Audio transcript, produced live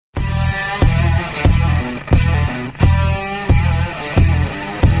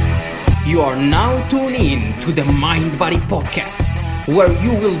You are now tuned in to the Mind Body Podcast, where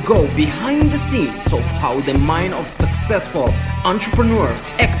you will go behind the scenes of how the mind of successful entrepreneurs,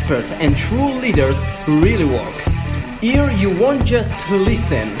 experts, and true leaders really works. Here you won't just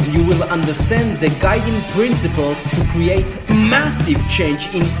listen, you will understand the guiding principles to create massive change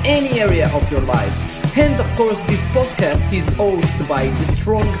in any area of your life. And of course, this podcast is hosted by the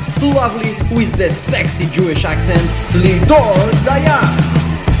strong, lovely, with the sexy Jewish accent, Lidor Dayan.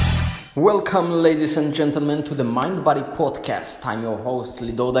 Welcome, ladies and gentlemen, to the Mind Body Podcast. I'm your host,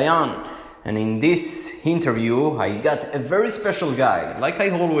 Lidor Dayan. And in this interview, I got a very special guy, like I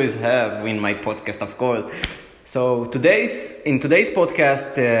always have in my podcast, of course. So in today's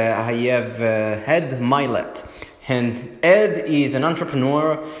podcast, I have Ed Mylett. And Ed is an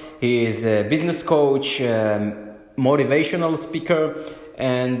entrepreneur, he is a business coach, motivational speaker,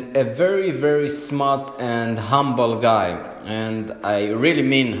 and a very, very smart and humble guy. And I really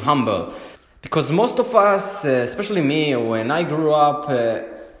mean humble. Because most of us, especially me, when I grew up,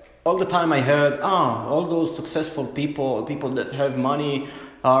 all the time I heard, all those successful people that have money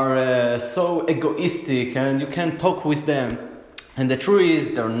are so egoistic and you can't talk with them. And the truth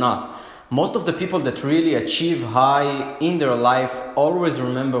is they're not. Most of the people that really achieve high in their life always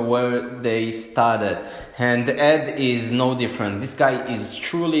remember where they started. And Ed is no different. This guy is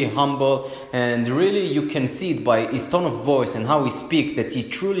truly humble, and really you can see it by his tone of voice and how he speaks that he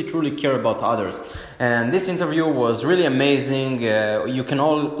truly cares about others. And this interview was really amazing. You can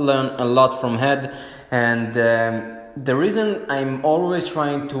all learn a lot from Ed. And the reason I'm always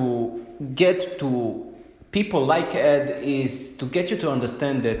trying to get to people like Ed is to get you to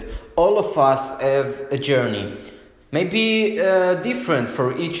understand that all of us have a journey. Maybe different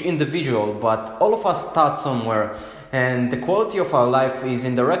for each individual, but all of us start somewhere. And the quality of our life is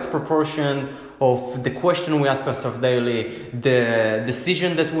in direct proportion of the question we ask ourselves daily, the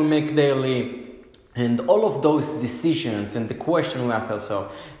decision that we make daily, and all of those decisions and the question we ask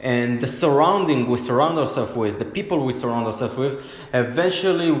ourselves and the surrounding we surround ourselves with, the people we surround ourselves with,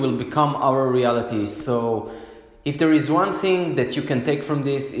 eventually will become our reality. So if there is one thing that you can take from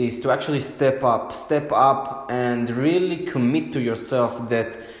this is to actually step up and really commit to yourself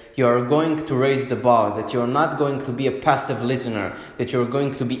that you are going to raise the bar, that you are not going to be a passive listener, that you are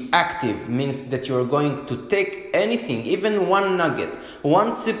going to be active, means that you are going to take anything, even one nugget,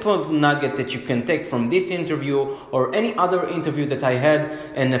 one simple nugget that you can take from this interview or any other interview that I had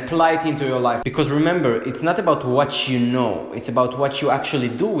and apply it into your life. Because remember, it's not about what you know, it's about what you actually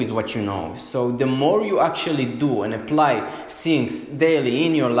do with what you know. So the more you actually do and apply things daily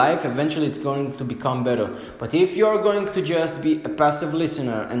in your life, eventually it's going to become better. But if you're going to just be a passive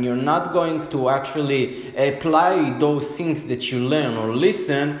listener and you're not going to actually apply those things that you learn or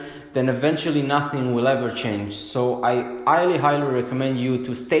listen, then eventually nothing will ever change. So I highly recommend you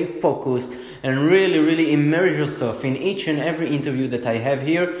to stay focused and really immerse yourself in each and every interview that I have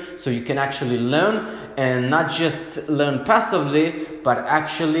here, so you can actually learn, and not just learn passively, but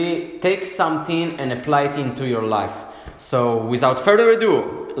actually take something and apply it into your life. So without further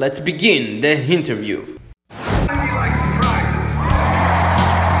ado, let's begin the interview.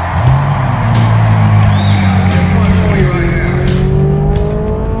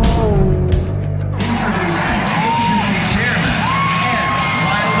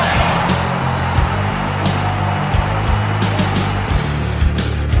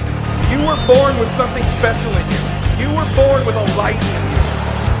 Born with something special in you. You were born with a light in you.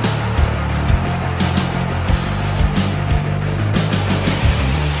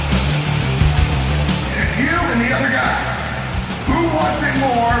 It's you and the other guy. Who wants it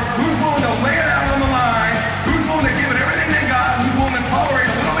more? Who's willing to lay it out on the line? Who's willing to give it everything they got? Who's willing to tolerate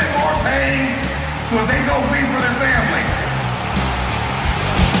a little bit more pain so that they go be for their family?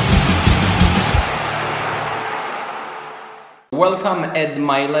 Welcome, Ed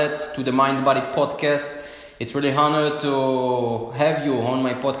Mylett, to the Mind Body Podcast. It's really an honor to have you on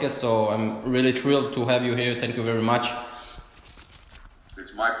my podcast, so I'm really thrilled to have you here. Thank you very much.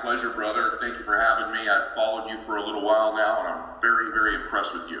 It's my pleasure, brother. Thank you for having me. I've followed you for a little while now, and I'm very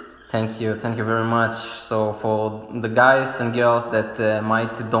impressed with you. Thank you very much. So for the guys and girls that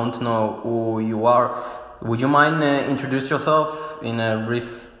might don't know who you are, would you mind introduce yourself in a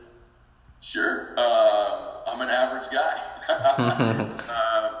brief? Sure. I'm an average guy.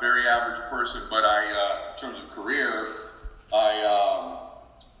 Very average person, but in terms of career, I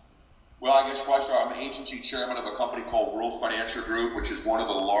guess before I start, I'm an agency chairman of a company called World Financial Group, which is one of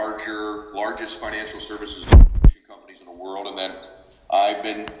the largest financial services companies in the world. And then I've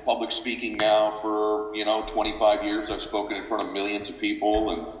been public speaking now for 25 years. I've spoken in front of millions of people,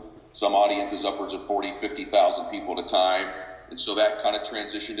 and some audiences upwards of 40, 50,000 people at a time. And so that kind of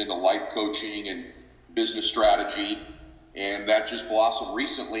transitioned into life coaching and business strategy. And that just blossomed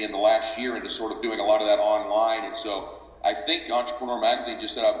recently in the last year into sort of doing a lot of that online. And so I think Entrepreneur Magazine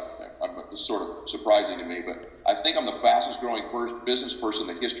just said, it's sort of surprising to me, but I think I'm the fastest growing business person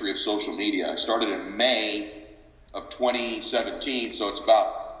in the history of social media. I started in May of 2017, so it's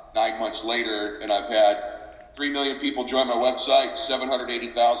about 9 months later, and I've had 3 million people join my website,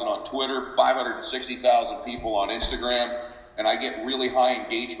 780,000 on Twitter, 560,000 people on Instagram, and I get really high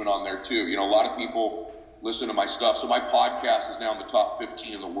engagement on there too. You know, a lot of people listen to my stuff. So my podcast is now in the top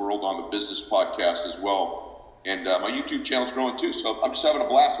 15 in the world on the business podcast as well. And my YouTube channel is growing too. So I'm just having a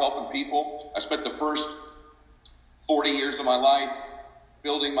blast helping people. I spent the first 40 years of my life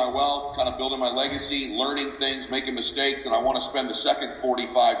building my wealth, kind of building my legacy, learning things, making mistakes. And I want to spend the second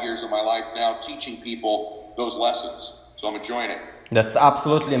 45 years of my life now teaching people those lessons. So I'm enjoying it. That's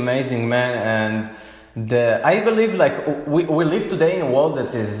absolutely amazing, man. And I believe we live today in a world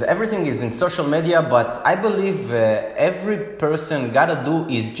that is everything is in social media, but I believe every person gotta do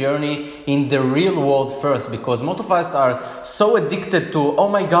his journey in the real world first, because most of us are so addicted to, oh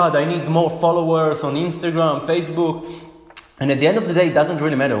my God, I need more followers on Instagram, Facebook. And at the end of the day, it doesn't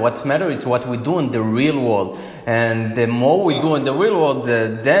really matter. What matters is what we do in the real world. And the more we do in the real world,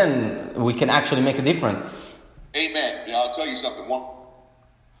 then we can actually make a difference. Amen. Yeah, I'll tell you something. One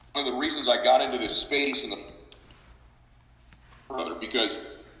of the reasons I got into this space because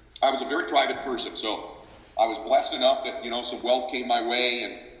I was a very private person. So I was blessed enough that, some wealth came my way.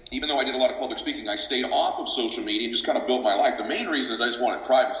 And even though I did a lot of public speaking, I stayed off of social media and just kind of built my life. The main reason is I just wanted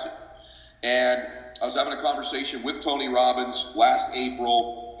privacy. And I was having a conversation with Tony Robbins last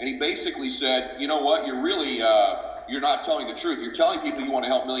April, and he basically said, you know what, you're really, you're not telling the truth. You're telling people you want to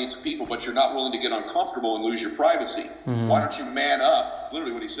help millions of people, but you're not willing to get uncomfortable and lose your privacy. Mm-hmm. Why don't you man up? That's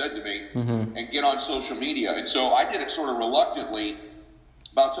literally what he said to me, and get on social media. And so I did it sort of reluctantly,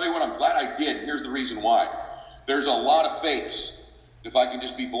 but I'll tell you what, I'm glad I did. Here's the reason why. There's a lot of fakes. If I can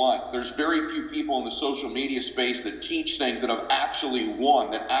just be blunt, there's very few people in the social media space that teach things that have actually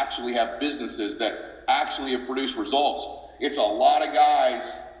won, that actually have businesses, that actually have produced results. It's a lot of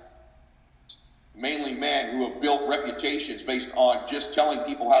guys, mainly men, who have built reputations based on just telling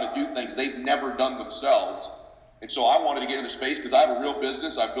people how to do things they've never done themselves. And so I wanted to get into space because I have a real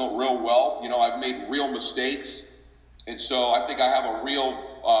business. I've built real wealth. I've made real mistakes. And so I think I have a real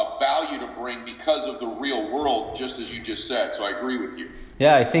value to bring because of the real world, just as you just said. So I agree with you.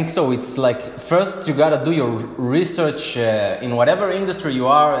 Yeah, I think so. It's like, first you gotta do your research in whatever industry you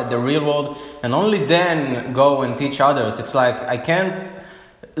are at the real world, and only then go and teach others. It's like, I can't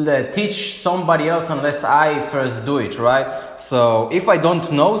teach somebody else unless I first do it, right? So if I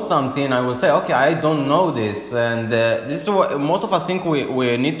don't know something, I will say, okay, I don't know this. And this is what most of us think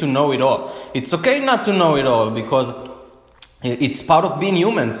we need to know it all. It's okay not to know it all, because it's part of being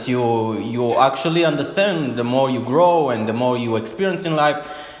humans. You actually understand the more you grow and the more you experience in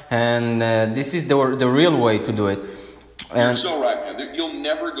life, and this is the real way to do it. And you're so right, man. You're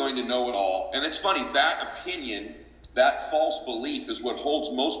never going to know it all. And it's funny, that opinion, that false belief is what holds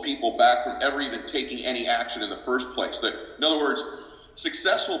most people back from ever even taking any action in the first place. In other words,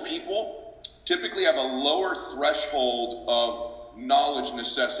 successful people typically have a lower threshold of knowledge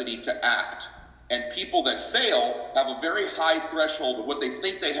necessity to act. And people that fail have a very high threshold of what they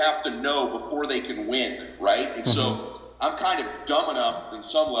think they have to know before they can win, right? And so I'm kind of dumb enough in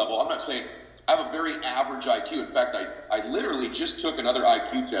some level. I'm not saying I have a very average IQ. In fact, I literally just took another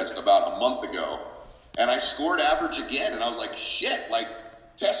IQ test about a month ago, and I scored average again. And I was like, shit,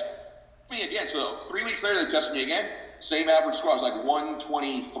 test me again. So 3 weeks later, they tested me again. Same average score. I was like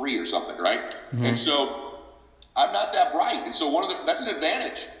 123 or something, right? And so I'm not that bright, and so that's an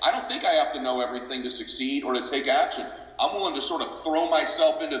advantage. I don't think I have to know everything to succeed or to take action. I'm willing to sort of throw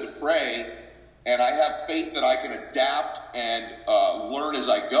myself into the fray, and I have faith that I can adapt and learn as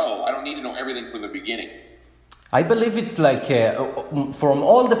I go. I don't need to know everything from the beginning. I believe it's like, from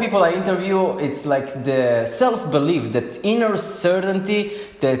all the people I interview, it's like the self-belief, that inner certainty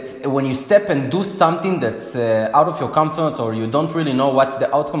that when you step and do something that's out of your comfort, or you don't really know what's the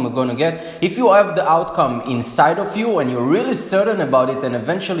outcome you're going to get, if you have the outcome inside of you and you're really certain about it, then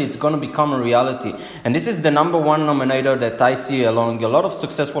eventually it's going to become a reality. And this is the number one denominator that I see along a lot of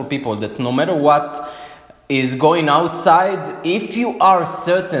successful people, that no matter what is going outside, if you are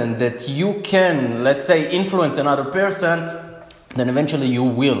certain that you can, let's say, influence another person, then eventually you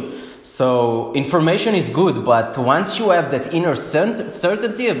will. So information is good, but once you have that inner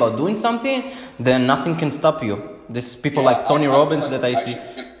certainty about doing something, then nothing can stop you. This is people like Tony Robbins that I see.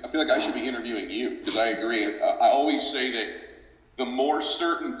 I feel like I should be interviewing you, because I agree. I always say that the more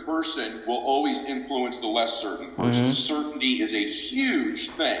certain person will always influence the less certain person. Certainty is a huge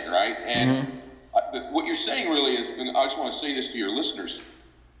thing, right? And what you're saying really is, and I just want to say this to your listeners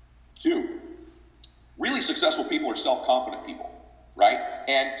too, really successful people are self-confident people, right?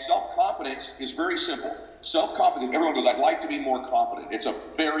 And self-confidence is very simple. Self-confidence, everyone goes, I'd like to be more confident. It's a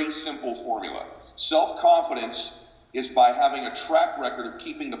very simple formula. Self-confidence is by having a track record of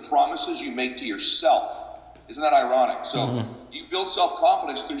keeping the promises you make to yourself. Isn't that ironic? So you build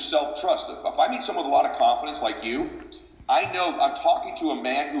self-confidence through self-trust. If I meet someone with a lot of confidence like you, I know I'm talking to a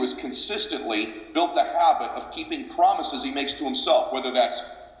man who has consistently built the habit of keeping promises he makes to himself, whether that's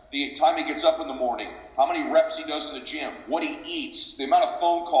the time he gets up in the morning, how many reps he does in the gym, what he eats, the amount of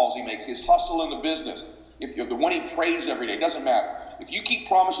phone calls he makes, his hustle in the business, the one he prays every day, doesn't matter. If you keep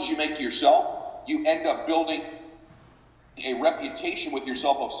promises you make to yourself, you end up building a reputation with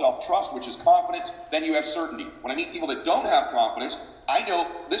yourself of self-trust, which is confidence. Then you have certainty. When I meet people that don't have confidence, I know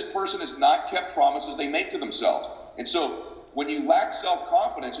this person has not kept promises they make to themselves. And so when you lack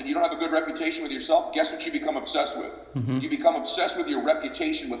self-confidence and you don't have a good reputation with yourself, guess what you become obsessed with? You become obsessed with your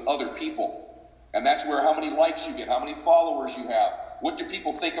reputation with other people. And that's where how many likes you get, how many followers you have. What do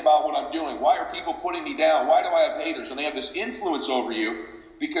people think about what I'm doing? Why are people putting me down? Why do I have haters? And they have this influence over you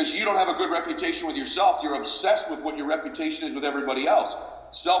because you don't have a good reputation with yourself. You're obsessed with what your reputation is with everybody else.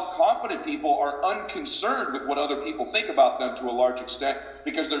 Self-confident people are unconcerned with what other people think about them to a large extent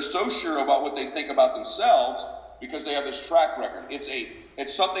because they're so sure about what they think about themselves because they have this track record.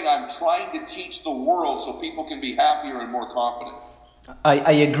 It's something I'm trying to teach the world so people can be happier and more confident.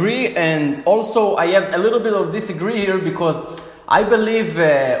 I agree, and also I have a little bit of disagree here because I believe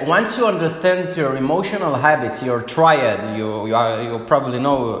once you understand your emotional habits, your triad, you probably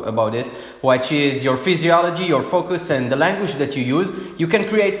know about this, which is your physiology, your focus, and the language that you use, you can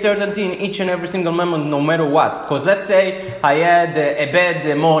create certainty in each and every single moment, no matter what. Because let's say I had a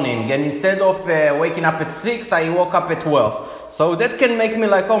bad morning, and instead of waking up at 6, I woke up at 12. So that can make me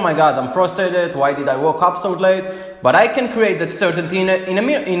like, oh my God, I'm frustrated. Why did I woke up so late? But I can create that certainty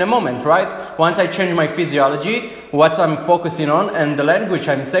in a moment, right? Once I change my physiology, what I'm focusing on, and the language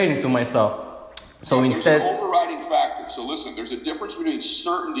I'm saying to myself. So instead, there's an overriding factor. So listen, there's a difference between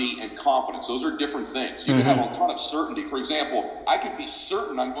certainty and confidence. Those are different things. You can have a ton of certainty. For example, I could be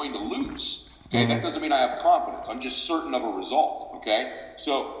certain I'm going to lose. Okay, that doesn't mean I have confidence. I'm just certain of a result. Okay,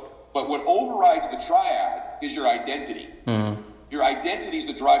 but what overrides the triad is your identity. Your identity is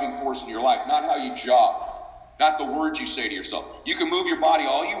the driving force in your life, not how you jog, not the words you say to yourself. You can move your body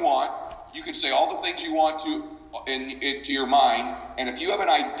all you want. You can say all the things you want to into your mind, and if you have an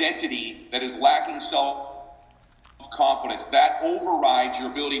identity that is lacking self-confidence, that overrides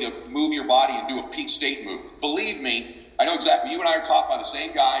your ability to move your body and do a peak state move. Believe me, I know exactly. You and I are taught by the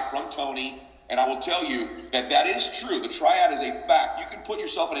same guy from Tony, and I will tell you that is true. The triad is a fact. You can put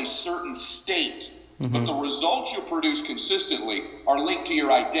yourself in a certain state, but the results you produce consistently are linked to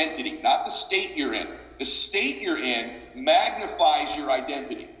your identity, not the state you're in. The state you're in magnifies your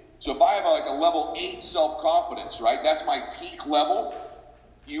identity. So if I have like a level 8 self-confidence, right, that's my peak level,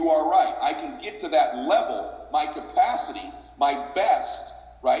 you are right. I can get to that level, my capacity, my best,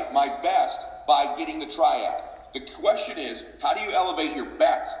 by getting the triad. The question is, how do you elevate your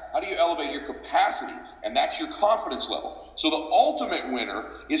best? How do you elevate your capacity? And that's your confidence level. So the ultimate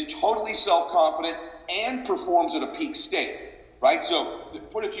winner is totally self-confident and performs at a peak state, right? So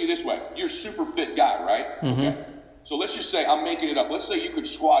put it to you this way. You're a super fit guy, right? Okay. So let's just say, I'm making it up. Let's say you could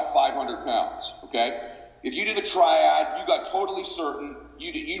squat 500 pounds, okay? If you did the triad, you got totally certain,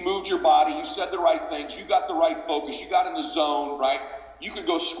 you moved your body, you said the right things, you got the right focus, you got in the zone, right? You could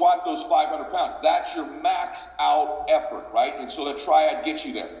go squat those 500 pounds. That's your max out effort, right? And so the triad gets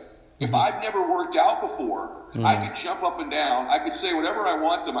you there. If I've never worked out before, I could jump up and down. I could say whatever I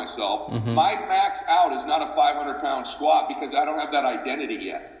want to myself. My max out is not a 500-pound squat because I don't have that identity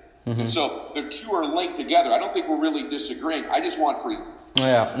yet. So the two are linked together. I don't think we're really disagreeing. I just want for you.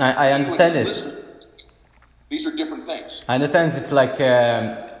 Yeah, I understand it. These are different things. I understand. It's like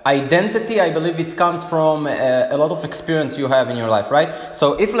identity. I believe it comes from a lot of experience you have in your life, right?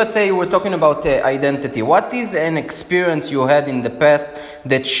 So if let's say we're talking about identity, what is an experience you had in the past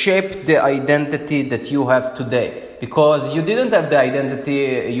that shaped the identity that you have today? Because you didn't have the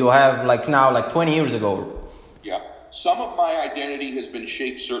identity you have like now, like 20 years ago. Yeah. Some of my identity has been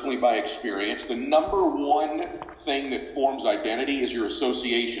shaped certainly by experience. The number one thing that forms identity is your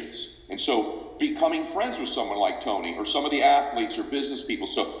associations. And so becoming friends with someone like Tony or some of the athletes or business people.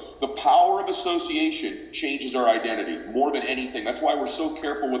 So the power of association changes our identity more than anything. That's why we're so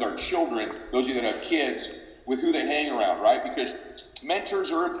careful with our children, those of you that have kids, with who they hang around, right? Because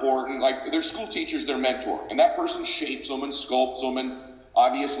mentors are important. Like, their school teachers, their mentor, and that person shapes them and sculpts them and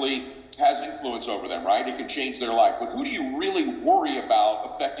obviously has influence over them, right? It can change their life. But who do you really worry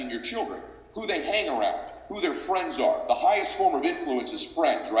about affecting your children? Who they hang around, who their friends are. The highest form of influence is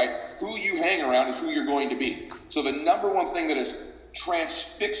friends, right? Who you hang around is who you're going to be. So the number one thing that has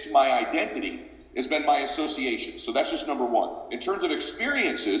transfixed my identity has been my association. So that's just number one. In terms of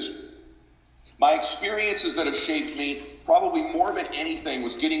experiences, my experiences that have shaped me, probably more than anything,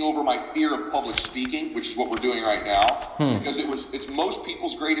 was getting over my fear of public speaking, which is what we're doing right now. Because it's most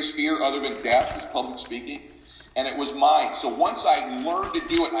people's greatest fear other than death is public speaking. And it was mine. So once I learned to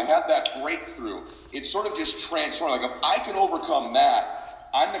do it and I had that breakthrough, it sort of just transformed. Like, if I can overcome that,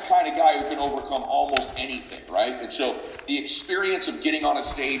 I'm the kind of guy who can overcome almost anything, right? And so the experience of getting on a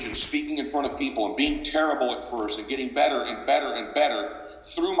stage and speaking in front of people and being terrible at first and getting better and better and better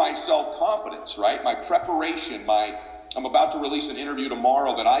through my self-confidence, right? My preparation, I'm about to release an interview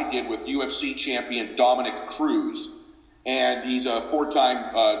tomorrow that I did with UFC champion Dominic Cruz. And he's a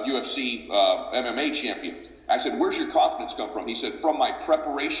 4-time UFC MMA champion. I said, where's your confidence come from? He said, from my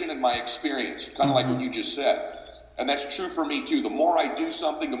preparation and my experience, kind of like what you just said. And that's true for me too. The more I do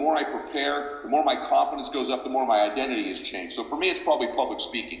something, the more I prepare, the more my confidence goes up, the more my identity has changed. So for me, it's probably public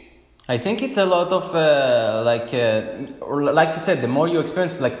speaking. I think it's a lot of, like you said, the more you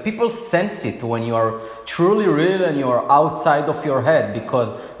experience, like, people sense it when you are truly real and you are outside of your head. Because,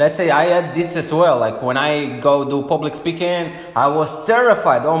 let's say, I had this as well. Like, when I go do public speaking, I was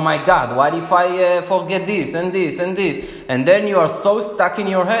terrified. Oh my God, what if I forget this and this and this? And then you are so stuck in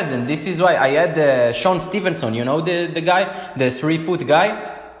your head. And this is why I had Sean Stevenson, you know, the guy, the 3-foot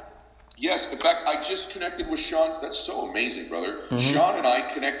guy. Yes, in fact, I just connected with Sean. That's so amazing, brother. Sean and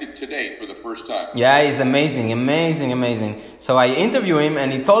I connected today for the first time. Yeah, he's amazing. So I interviewed him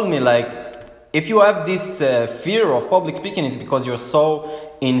and he told me, like, if you have this fear of public speaking, it's because you're so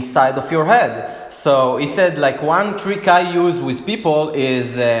inside of your head. So he said, like, one trick I use with people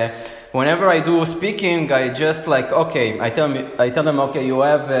is whenever I do speaking, I just like, okay, I tell them, okay, you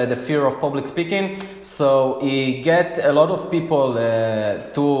have the fear of public speaking. So he get a lot of people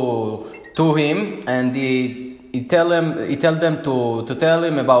to him, and he tell them to tell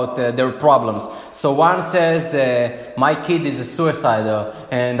him about their problems. So one says, my kid is a suicidal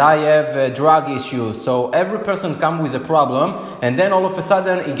and I have drug issues. So every person comes with a problem, and then all of a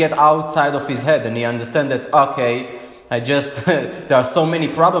sudden he get outside of his head and he understand that, okay, there are so many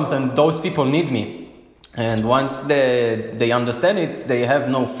problems and those people need me. And once they understand it, they have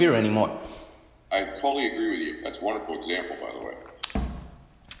no fear anymore. I totally agree with you. That's a wonderful example, by the way.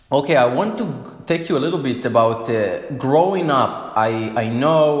 Okay, I want to take you a little bit about growing up. I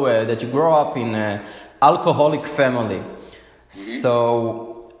know that you grew up in an alcoholic family.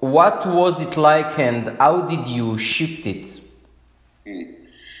 So what was it like and how did you shift it?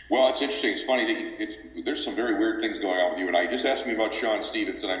 Well, it's interesting. It's funny that there's some very weird things going on with you and I. Just asked me about Sean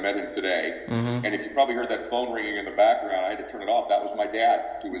Stevenson. I met him today. And if you probably heard that phone ringing in the background, I had to turn it off. That was my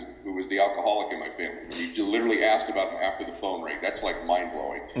dad, who was the alcoholic in my family. You literally asked about him after the phone rang. That's like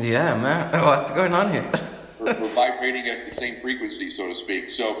mind-blowing. Yeah, man. What's going on here? we're vibrating at the same frequency, so to speak.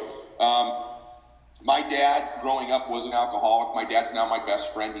 So my dad, growing up, was an alcoholic. My dad's now my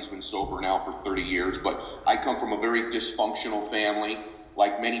best friend. He's been sober now for 30 years. But I come from a very dysfunctional family.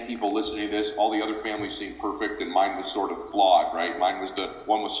 Like many people listening to this, all the other families seem perfect, and mine was sort of flawed, right? Mine was the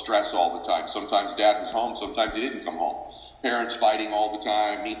one with stress all the time. Sometimes dad was home, sometimes he didn't come home. Parents fighting all the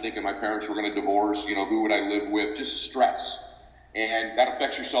time, me thinking my parents were going to divorce, who would I live with? Just stress. And that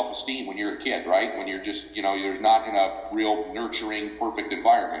affects your self-esteem when you're a kid, right? When you're just, you're not in a real nurturing, perfect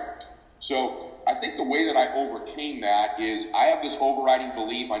environment. So I think the way that I overcame that is I have this overriding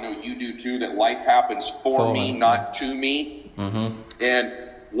belief, I know you do too, that life happens for me, not to me. And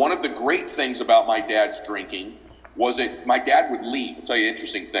one of the great things about my dad's drinking was that my dad would leave. I'll tell you an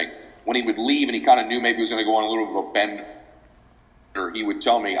interesting thing. When he would leave and he kind of knew maybe he was going to go on a little bit of a bender, he would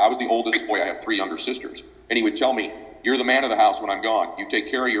tell me, I was the oldest boy, I have 3 younger sisters, and he would tell me, you're the man of the house when I'm gone. You take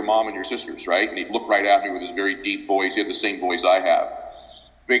care of your mom and your sisters, right? And he'd look right at me with his very deep voice. He had the same voice I have.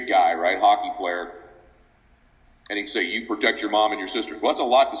 Big guy, right? Hockey player. And he'd say, you protect your mom and your sisters. Well, that's a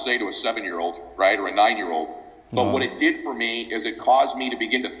lot to say to a 7-year-old, right? Or a 9-year-old. But what it did for me is it caused me to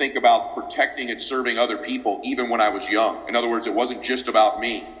begin to think about protecting and serving other people even when I was young. In other words, it wasn't just about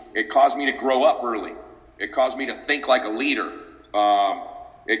me. It caused me to grow up early. It caused me to think like a leader.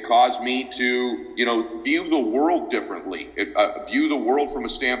 It caused me to, view the world differently. View the world from a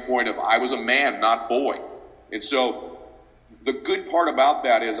standpoint of I was a man, not boy. And so the good part about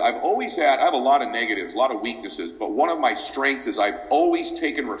that is I have a lot of negatives, a lot of weaknesses, but one of my strengths is I've always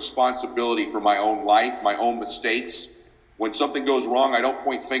taken responsibility for my own life, my own mistakes. When something goes wrong, I don't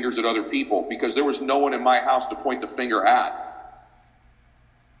point fingers at other people because there was no one in my house to point the finger at.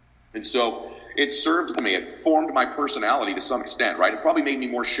 And so it served me. It formed my personality to some extent, right? It probably made me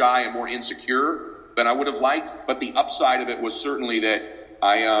more shy and more insecure than I would have liked. But the upside of it was certainly that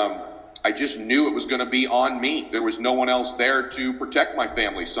I just knew it was going to be on me. There was no one else there to protect my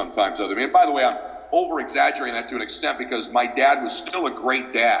family sometimes other than me. And by the way, I'm over-exaggerating that to an extent because my dad was still a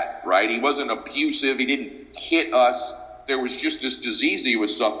great dad, right? He wasn't abusive. He didn't hit us. There was just this disease he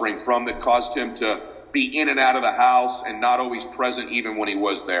was suffering from that caused him to be in and out of the house and not always present even when he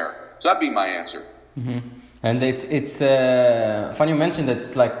was there. So that'd be my answer. Mm-hmm. And it's funny you mentioned that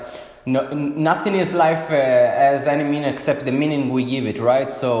it's like nothing is life as any meaning except the meaning we give it,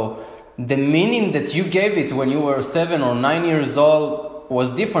 right? So the meaning that you gave it when you were 7 or 9 years old was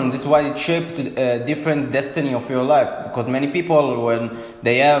different. This is why it shaped a different destiny of your life. Because many people, when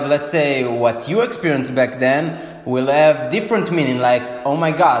they have, let's say, what you experienced back then, will have different meaning. Like, oh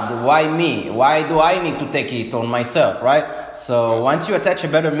my God, why me? Why do I need to take it on myself, right? So once you attach a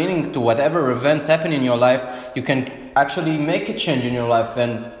better meaning to whatever events happen in your life, you can actually make a change in your life.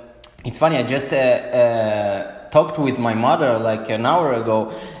 And it's funny, I just talked with my mother like an hour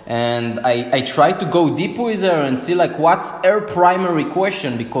ago, and I tried to go deep with her and see like what's her primary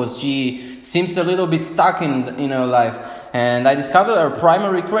question, because she seems a little bit stuck in her life. And I discovered her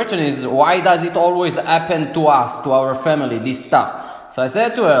primary question is, why does it always happen to us, to our family, this stuff? So I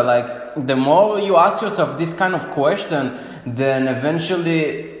said to her, like, the more you ask yourself this kind of question, then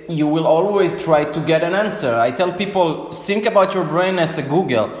eventually you will always try to get an answer. I tell people, think about your brain as a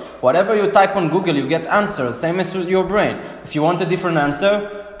Google. Whatever you type on Google, you get answers, same as your brain. If you want a different answer,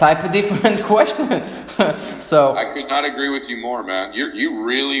 type a different question. So I could not agree with you more, man. You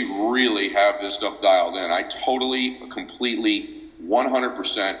really, really have this stuff dialed in. I totally, completely,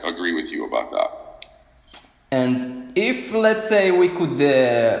 100% agree with you about that. And if, let's say, we could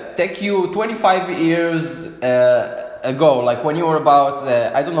take you 25 years ago, like when you were about,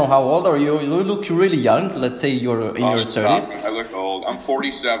 I don't know how old are you? You look really young. Let's say you're in your 30s. I look old. I'm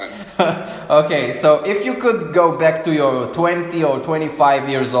 47. Okay, so if you could go back to your 20 or 25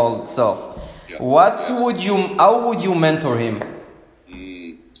 years old self, how would you mentor him?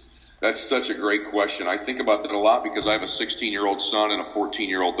 That's such a great question. I think about that a lot because I have a 16-year-old son and a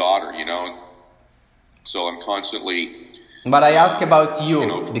 14-year-old daughter, so I'm constantly... But I ask about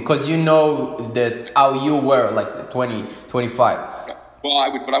you, because you know that how you were, like 20, 25. Well, I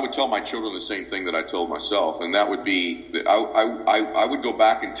would tell my children the same thing that I told myself, and that would be that I would go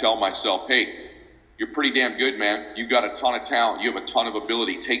back and tell myself, hey, you're pretty damn good, man. You've got a ton of talent. You have a ton of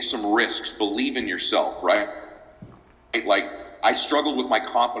ability. Take some risks. Believe in yourself, right? Like, I struggled with my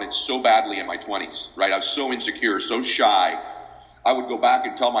confidence so badly in my 20s, right? I was so insecure, so shy. I would go back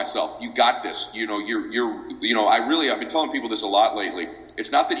and tell myself, you got this. I've been telling people this a lot lately.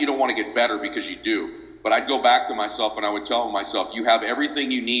 It's not that you don't want to get better, because you do. But I'd go back to myself and I would tell myself, you have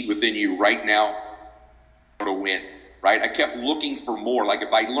everything you need within you right now to win, right? I kept looking for more. Like,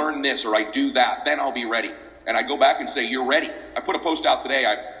 if I learn this or I do that, then I'll be ready. And I go back and say, you're ready. I put a post out today.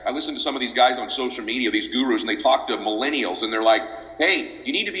 I listened to some of these guys on social media, these gurus, and they talk to millennials, and they're like, hey,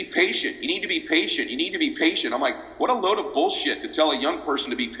 you need to be patient. You need to be patient. You need to be patient. I'm like, what a load of bullshit to tell a young person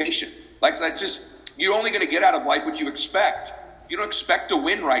to be patient. Like, that's just, you're only going to get out of life what you expect. You don't expect to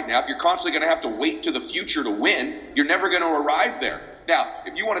win right now. If you're constantly going to have to wait to the future to win, you're never going to arrive there. Now,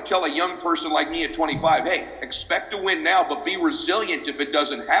 if you want to tell a young person like me at 25, hey, expect to win now, but be resilient if it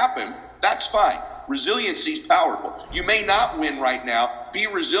doesn't happen, that's fine. Resiliency is powerful. You may not win right now. Be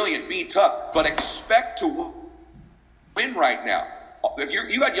resilient, be tough, but expect to win right now. If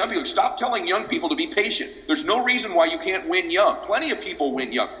you got young people, stop telling young people to be patient. There's no reason why you can't win young. Plenty of people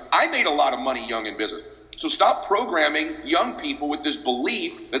win young. I made a lot of money young in business. So stop programming young people with this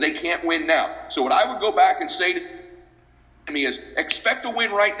belief that they can't win now. So what I would go back and say to me is, expect to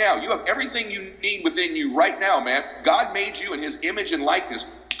win right now. You have everything you need within you right now, man. God made you in his image and likeness.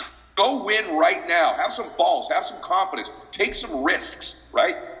 Go win right now. Have some balls. Have some confidence. Take some risks,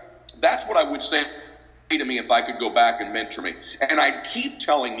 right? That's what I would say to me if I could go back and mentor me. And I keep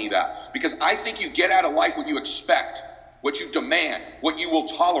telling me that because I think you get out of life what you expect, what you demand, what you will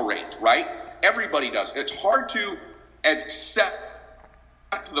tolerate, right? Everybody does. It's hard to accept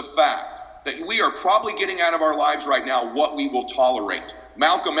the fact that we are probably getting out of our lives right now what we will tolerate.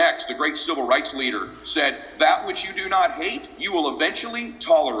 Malcolm X, the great civil rights leader, said, that which you do not hate, you will eventually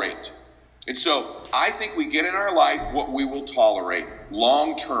tolerate. And so I think we get in our life what we will tolerate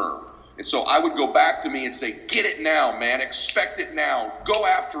long term. And so I would go back to me and say, get it now, man. Expect it now. Go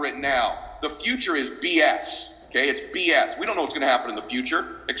after it now. The future is BS. Okay, it's BS. We don't know what's going to happen in the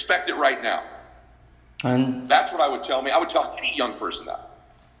future. Expect it right now. And That's what I would tell me. I would tell any young person that.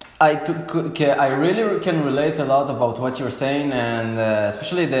 I really can relate a lot about what you're saying, and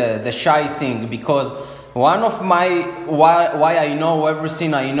especially the shy thing, because one of my why I know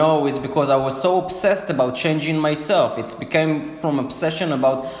everything I know is because I was so obsessed about changing myself. It became from obsession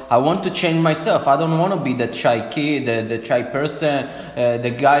about I want to change myself. I don't want to be that shy kid, the shy person, the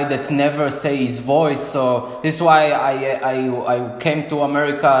guy that never say his voice. So this is why I came to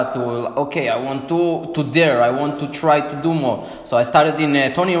America to I want to dare. I want to try to do more. So I started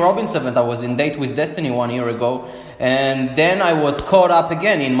in Tony Robbins event. I was in Date with Destiny 1 year ago. And then I was caught up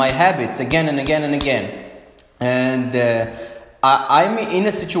again in my habits again and again and again. And I'm in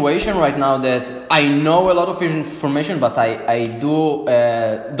a situation right now that I know a lot of information, but I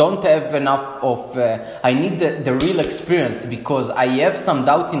don't have enough of, I need the real experience, because I have some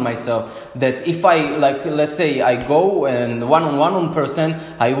doubts in myself that if I, like, let's say I go and one person,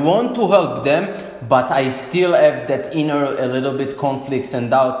 I want to help them, but I still have that inner a little bit conflicts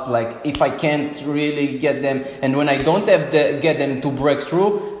and doubts, like if I can't really get them, and when I don't have get them to break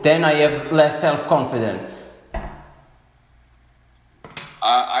through, then I have less self-confidence.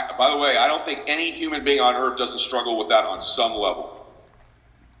 By the way, I don't think any human being on earth doesn't struggle with that on some level.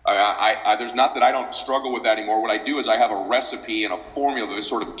 There's not that I don't struggle with that anymore. What I do is I have a recipe and a formula that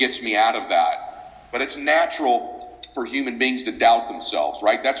sort of gets me out of that. But it's natural for human beings to doubt themselves,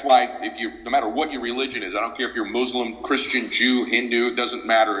 right? That's why no matter what your religion is, I don't care if you're Muslim, Christian, Jew, Hindu, it doesn't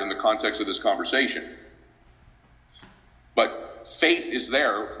matter in the context of this conversation. But faith is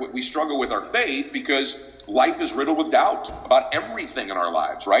there. We struggle with our faith because life is riddled with doubt about everything in our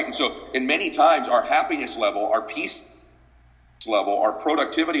lives, right? And so in many times our happiness level, our peace level, our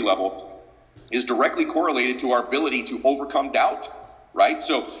productivity level is directly correlated to our ability to overcome doubt, right?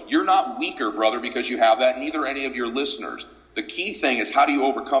 So you're not weaker, brother, because you have that, neither any of your listeners. The key thing is, how do you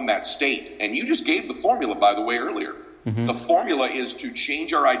overcome that state? And you just gave the formula, by the way, earlier. Mm-hmm. The formula is to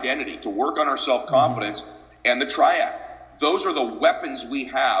change our identity, to work on our self-confidence, and the triad. Those are the weapons we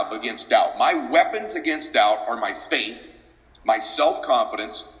have against doubt. My weapons against doubt are my faith, my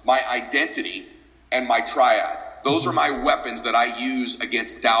self-confidence, my identity, and my triad. Those are my weapons that I use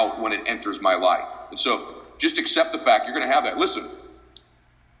against doubt when it enters my life. And so just accept the fact you're going to have that. Listen,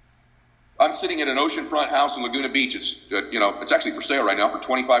 I'm sitting at an oceanfront house in Laguna Beach. It's actually for sale right now for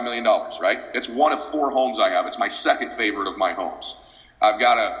 $25 million, right? It's one of 4 homes I have. It's my second favorite of my homes. I've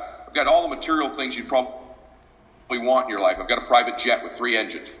got all the material things you'd probably want in your life. I've got a private jet with 3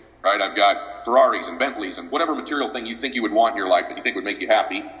 engines, right? I've got Ferraris and Bentleys and whatever material thing you think you would want in your life that you think would make you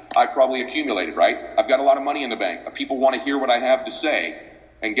happy, I've probably accumulated, right? I've got a lot of money in the bank. People want to hear what I have to say.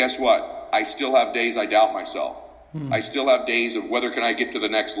 And guess what? I still have days I doubt myself. I still have days of whether can I get to the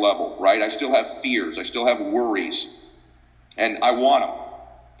next level, right? I still have fears. I still have worries. And I want them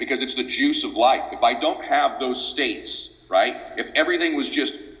because it's the juice of life. If I don't have those states, right? If everything was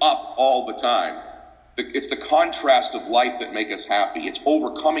just up all the time, it's the contrast of life that make us happy. It's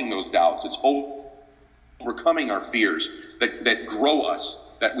overcoming those doubts. It's overcoming our fears that grow us,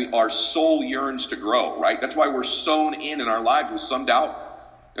 that our soul yearns to grow, right? That's why we're sown in our lives with some doubt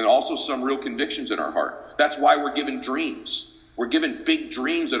and also some real convictions in our heart. That's why we're given dreams. We're given big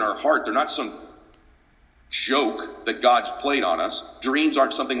dreams in our heart. They're not some joke that God's played on us. Dreams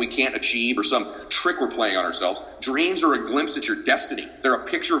aren't something we can't achieve or some trick we're playing on ourselves. Dreams are a glimpse at your destiny. They're a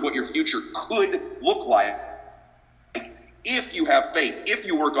picture of what your future could look like if you have faith, if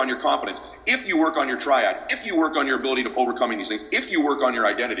you work on your confidence, if you work on your triad, if you work on your ability to overcoming these things, if you work on your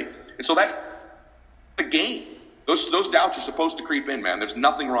identity. And so that's the game. Those doubts are supposed to creep in, man. There's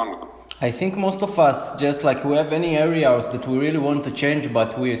nothing wrong with them. I think most of us, just like we have any areas that we really want to change,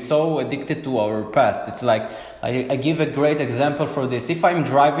 but we're so addicted to our past. It's like, I give a great example for this. If I'm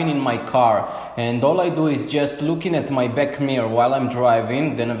driving in my car and all I do is just looking at my back mirror while I'm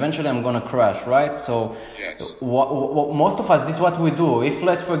driving, then eventually I'm going to crash, right? So yes. Most of us, this is what we do. If,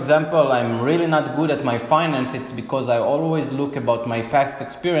 let's, for example, I'm really not good at my finance, it's because I always look about my past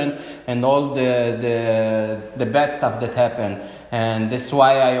experience and all the bad stuff that happened. And that's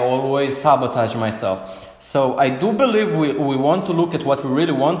why I always sabotage myself. So I do believe we want to look at what we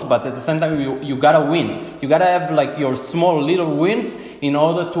really want, but at the same time, you gotta win. You gotta have like your small little wins in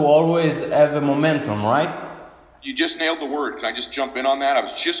order to always have a momentum, right? You just nailed the word. Can I just jump in on that? I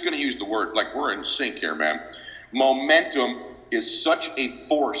was just going to use the word. Like, we're in sync here, man. Momentum is such a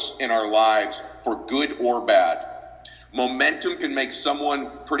force in our lives for good or bad. Momentum can make someone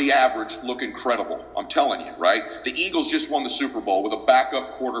pretty average look incredible. I'm telling you, right? The Eagles just won the Super Bowl with a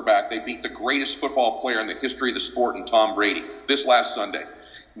backup quarterback. They beat the greatest football player in the history of the sport in Tom Brady this last Sunday.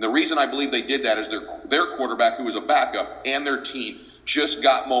 And the reason I believe they did that is their quarterback, who was a backup, and their team just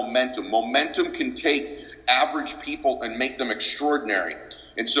got momentum. Momentum can take average people and make them extraordinary.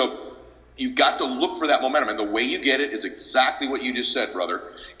 And so you've got to look for that momentum. And the way you get it is exactly what you just said, brother.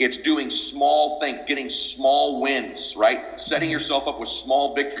 It's doing small things, getting small wins, right? Setting yourself up with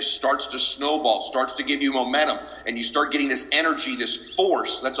small victories starts to snowball, starts to give you momentum. And you start getting this energy, this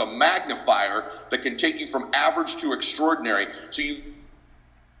force that's a magnifier that can take you from average to extraordinary. So you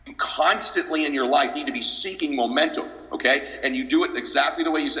constantly in your life need to be seeking momentum, okay? And you do it exactly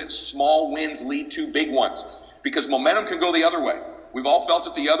the way you said. Small wins lead to big ones, because momentum can go the other way. We've all felt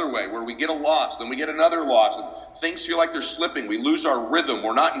it the other way, where we get a loss, then we get another loss, and things feel like they're slipping. We lose our rhythm.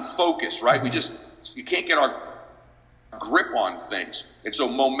 We're not in focus, right? You can't get our grip on things. And so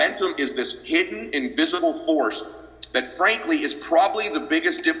momentum is this hidden, invisible force that, frankly, is probably the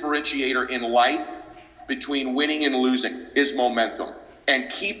biggest differentiator in life between winning and losing, is momentum, and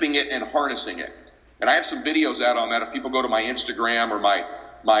keeping it and harnessing it. And I have some videos out on that. If people go to my Instagram or my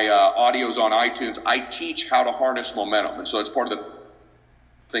audios on iTunes, I teach how to harness momentum. And so it's part of the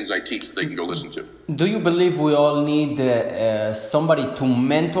things I teach that they can go listen to. Do you believe we all need somebody to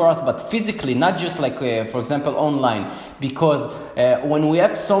mentor us, but physically, not just like, for example, online? Because when we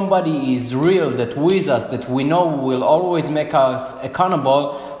have somebody is real, that with us, that we know will always make us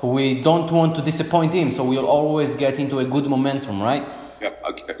accountable, we don't want to disappoint him, so we'll always get into a good momentum, right? Yeah.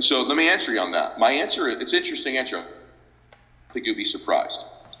 Okay. So let me answer you on that. My answer, it's an interesting answer. I think you'll be surprised.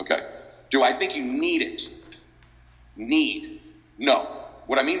 Okay. Do I think you need it? No.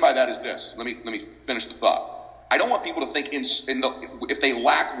 What I mean by that is this. Let me finish the thought. I don't want people to think if they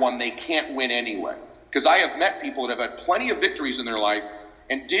lack one, they can't win anyway. Because I have met people that have had plenty of victories in their life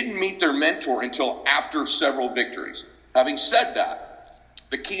and didn't meet their mentor until after several victories. Having said that,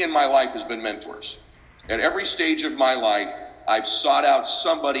 the key in my life has been mentors. At every stage of my life, I've sought out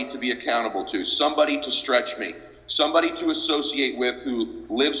somebody to be accountable to, somebody to stretch me, somebody to associate with who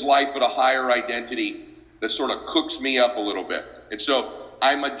lives life at a higher identity that sort of cooks me up a little bit. And so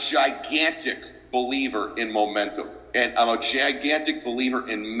I'm a gigantic believer in momentum. And I'm a gigantic believer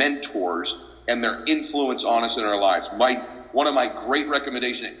in mentors and their influence on us in our lives. One of my great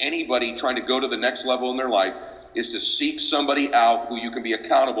recommendations to anybody trying to go to the next level in their life is to seek somebody out who you can be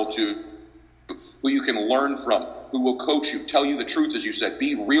accountable to, who you can learn from, who will coach you, tell you the truth, as you said,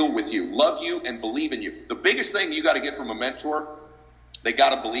 be real with you, love you, and believe in you. The biggest thing you got to get from a mentor, they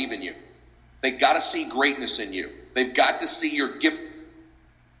got to believe in you. They got to see greatness in you. They've got to see your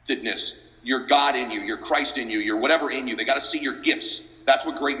giftedness, your God in you, your Christ in you, your whatever in you. They got to see your gifts. That's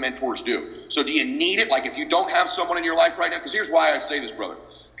what great mentors do. So do you need it? Like if you don't have someone in your life right now, because here's why I say this, brother.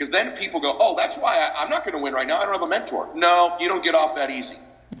 Because then people go, oh, that's why I'm not going to win right now. I don't have a mentor. No, you don't get off that easy.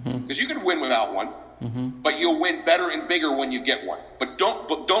 Because you can win without one. But you'll win better and bigger when you get one. But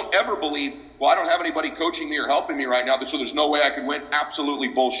don't ever believe, well, I don't have anybody coaching me or helping me right now, so there's no way I can win. Absolutely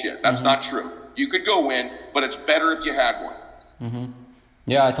bullshit. That's not true. You could go win, but it's better if you had one.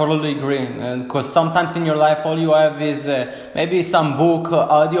 Yeah, I totally agree. Because sometimes in your life, all you have is maybe some book,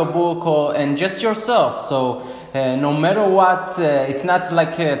 audio book, and just yourself. So no matter what, it's not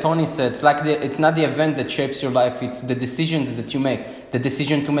like Tony said. It's not the event that shapes your life. It's the decisions that you make. The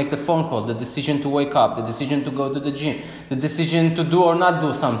decision to make the phone call, the decision to wake up, the decision to go to the gym, the decision to do or not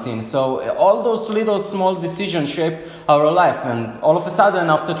do something. So all those little small decisions shape our life. And all of a sudden,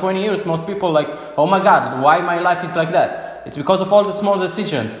 after 20 years, most people like, oh my God, why my life is like that? It's because of all the small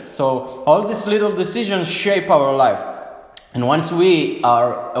decisions. So all these little decisions shape our life. And once we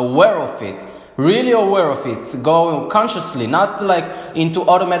are aware of it, really aware of it, go consciously, not like into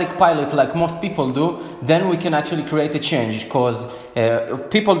automatic pilot like most people do, then we can actually create a change. Because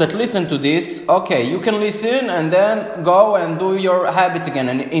people that listen to this, okay, you can listen and then go and do your habits again.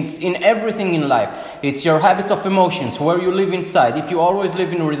 And it's in everything in life. It's your habits of emotions, where you live inside. If you always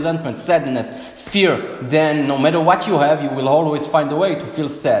live in resentment, sadness, fear, then no matter what you have, you will always find a way to feel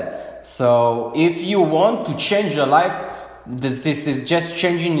sad. So if you want to change your life, this is just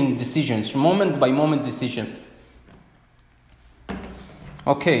changing in decisions, moment by moment decisions.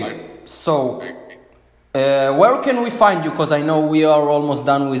 Okay, so where can we find you? Because I know we are almost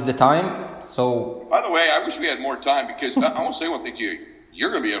done with the time. So, by the way, I wish we had more time, because I want to say one thing to you.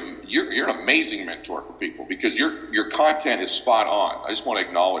 You're going to be you're an amazing mentor for people, because your content is spot on. I just want to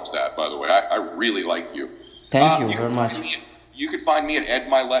acknowledge that. By the way, I really like you. Thank you very much. You can find me at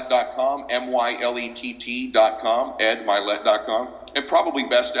edmylett.com, Mylett.com, edmylett.com. And probably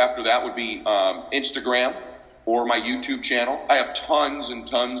best after that would be Instagram or my YouTube channel. I have tons and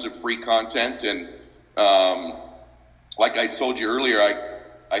tons of free content. And like I told you earlier,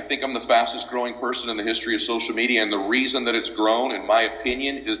 I think I'm the fastest growing person in the history of social media. And the reason that it's grown, in my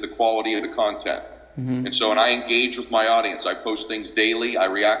opinion, is the quality of the content. And so, and I engage with my audience. I post things daily. I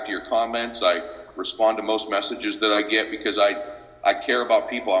react to your comments. I respond to most messages that I get because I care about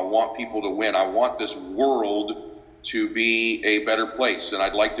people. I want people to win. I want this world to be a better place. And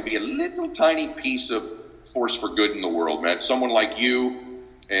I'd like to be a little tiny piece of force for good in the world, man. Someone like you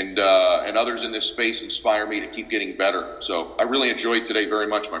and others in this space inspire me to keep getting better. So I really enjoyed today very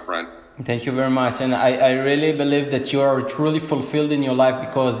much, my friend. Thank you very much. And I really believe that you are truly fulfilled in your life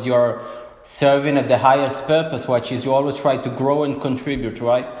because you're serving at the highest purpose, which is you always try to grow and contribute,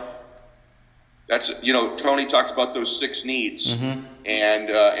 right? That's, Tony talks about those 6 needs. And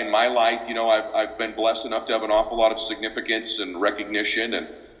in my life, I've been blessed enough to have an awful lot of significance and recognition. And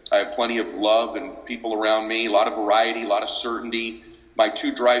I have plenty of love and people around me, a lot of variety, a lot of certainty. My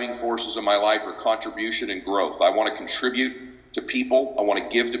 2 driving forces in my life are contribution and growth. I want to contribute to people. I want to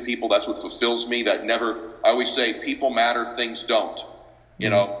give to people. That's what fulfills me. I always say people matter, things don't.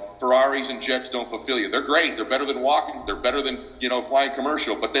 Ferraris and jets don't fulfill you. They're great. They're better than walking. They're better than, flying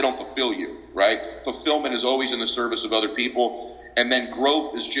commercial, but they don't fulfill you, right? Fulfillment is always in the service of other people. And then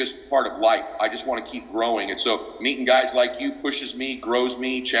growth is just part of life. I just want to keep growing. And so meeting guys like you pushes me, grows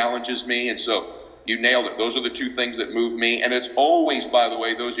me, challenges me. And so you nailed it. Those are the 2 things that move me. And it's always, by the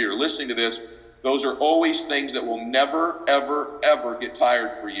way, those of you who are listening to this, those are always things that will never, ever, ever get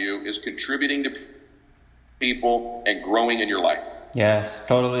tired for you, is contributing to people and growing in your life. Yes,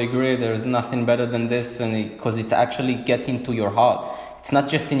 totally agree. There's nothing better than this, and because it actually gets into your heart. It's not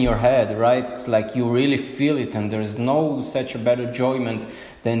just in your head, right? It's like you really feel it, and there's no such a better enjoyment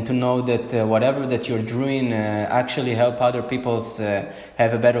than to know that whatever that you're doing actually help other people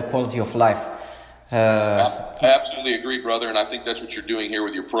have a better quality of life. I absolutely agree, brother, and I think that's what you're doing here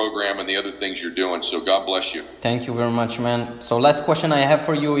with your program and the other things you're doing, so God bless you. Thank you very much, man. So last question I have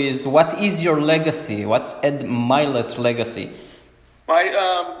for you is, what is your legacy? What's Ed Mylett legacy?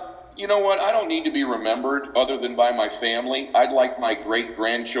 You know what? I don't need to be remembered other than by my family. I'd like my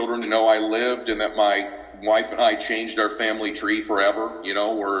great-grandchildren to know I lived and that my wife and I changed our family tree forever.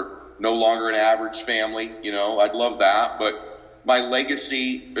 We're no longer an average family. I'd love that. But my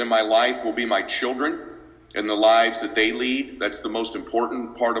legacy in my life will be my children and the lives that they lead. That's the most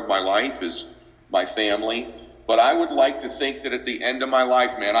important part of my life, is my family. But I would like to think that at the end of my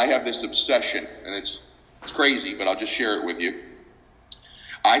life, man, I have this obsession, and it's crazy, but I'll just share it with you.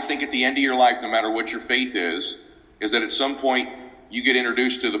 I think at the end of your life, no matter what your faith is that at some point you get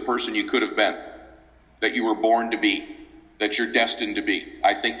introduced to the person you could have been, that you were born to be, that you're destined to be.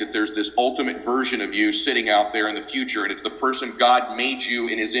 I think that there's this ultimate version of you sitting out there in the future, and it's the person God made you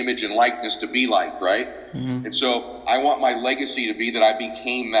in his image and likeness to be like, right? And so I want my legacy to be that I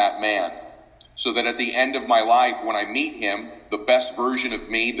became that man, so that at the end of my life, when I meet him, the best version of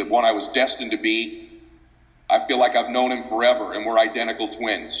me, the one I was destined to be, I feel like I've known him forever and we're identical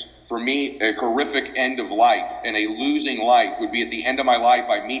twins. For me, a horrific end of life and a losing life would be at the end of my life,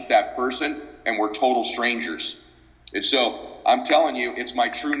 I meet that person and we're total strangers. And so I'm telling you, it's my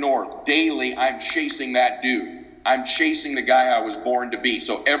true north. Daily, I'm chasing that dude. I'm chasing the guy I was born to be.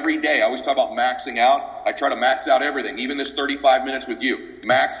 So every day, I always talk about maxing out. I try to max out everything, even this 35 minutes with you.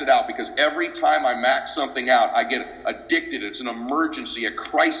 Max it out, because every time I max something out, I get addicted. It's an emergency, a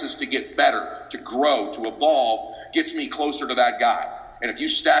crisis to get better, to grow, to evolve, gets me closer to that guy. And if you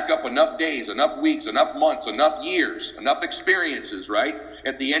stack up enough days, enough weeks, enough months, enough years, enough experiences, right?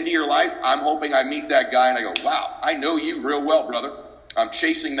 At the end of your life, I'm hoping I meet that guy and I go, wow, I know you real well, brother. I'm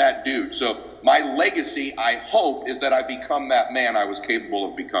chasing that dude. So my legacy, I hope, is that I become that man I was capable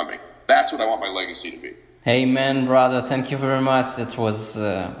of becoming. That's what I want my legacy to be. Amen, brother. Thank you very much. It was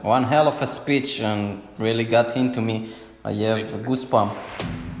one hell of a speech and really got into me. I have a goosebump.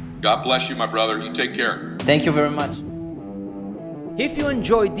 God bless you, my brother. You take care. Thank you very much. If you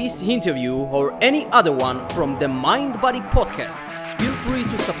enjoyed this interview or any other one from the Mind Body Podcast, feel free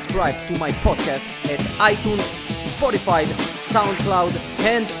to subscribe to my podcast at iTunes, Spotify, SoundCloud,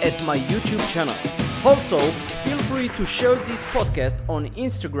 and at my YouTube channel. Also, feel free to share this podcast on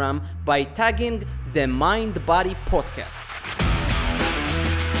Instagram by tagging the Mind Body Podcast.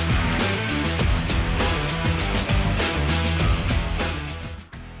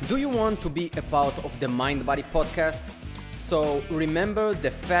 Do you want to be a part of the Mind Body Podcast? So remember the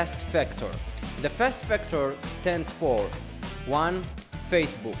FAST factor. The FAST factor stands for 1.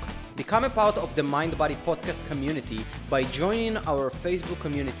 Facebook. Become a part of the Mind Body Podcast community by joining our Facebook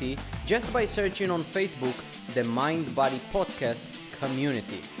community just by searching on Facebook the Mind Body Podcast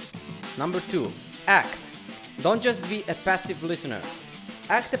community. Number 2. Act. Don't just be a passive listener.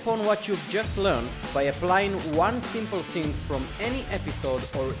 Act upon what you've just learned by applying one simple thing from any episode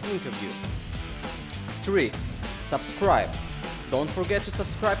or interview. 3. Subscribe. Don't forget to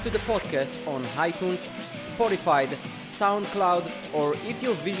subscribe to the podcast on iTunes, Spotify, SoundCloud, or if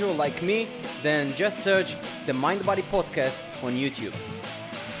you're visual like me, then just search the Mind Body Podcast on YouTube.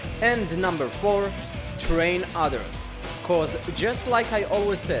 And number 4, train others. Cause just like I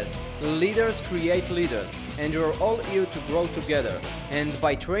always says, leaders create leaders, and you're all here to grow together. And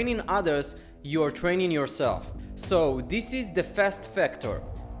by training others, you're training yourself. So this is the fast factor.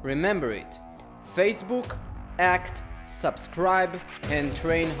 Remember it. Facebook, act, subscribe, and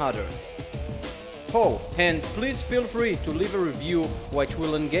train others. Oh, and please feel free to leave a review which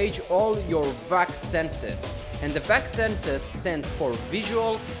will engage all your VAC senses. And the VAC senses stands for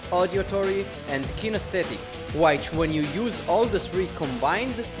visual, auditory, and kinesthetic, which when you use all the 3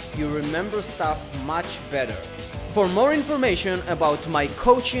 combined, you remember stuff much better. For more information about my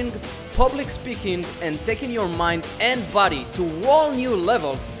coaching, public speaking, and taking your mind and body to all new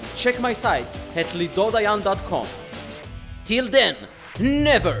levels, check my site at lidodayan.com. Till then,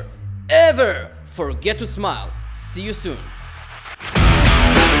 never, ever forget to smile. See you soon.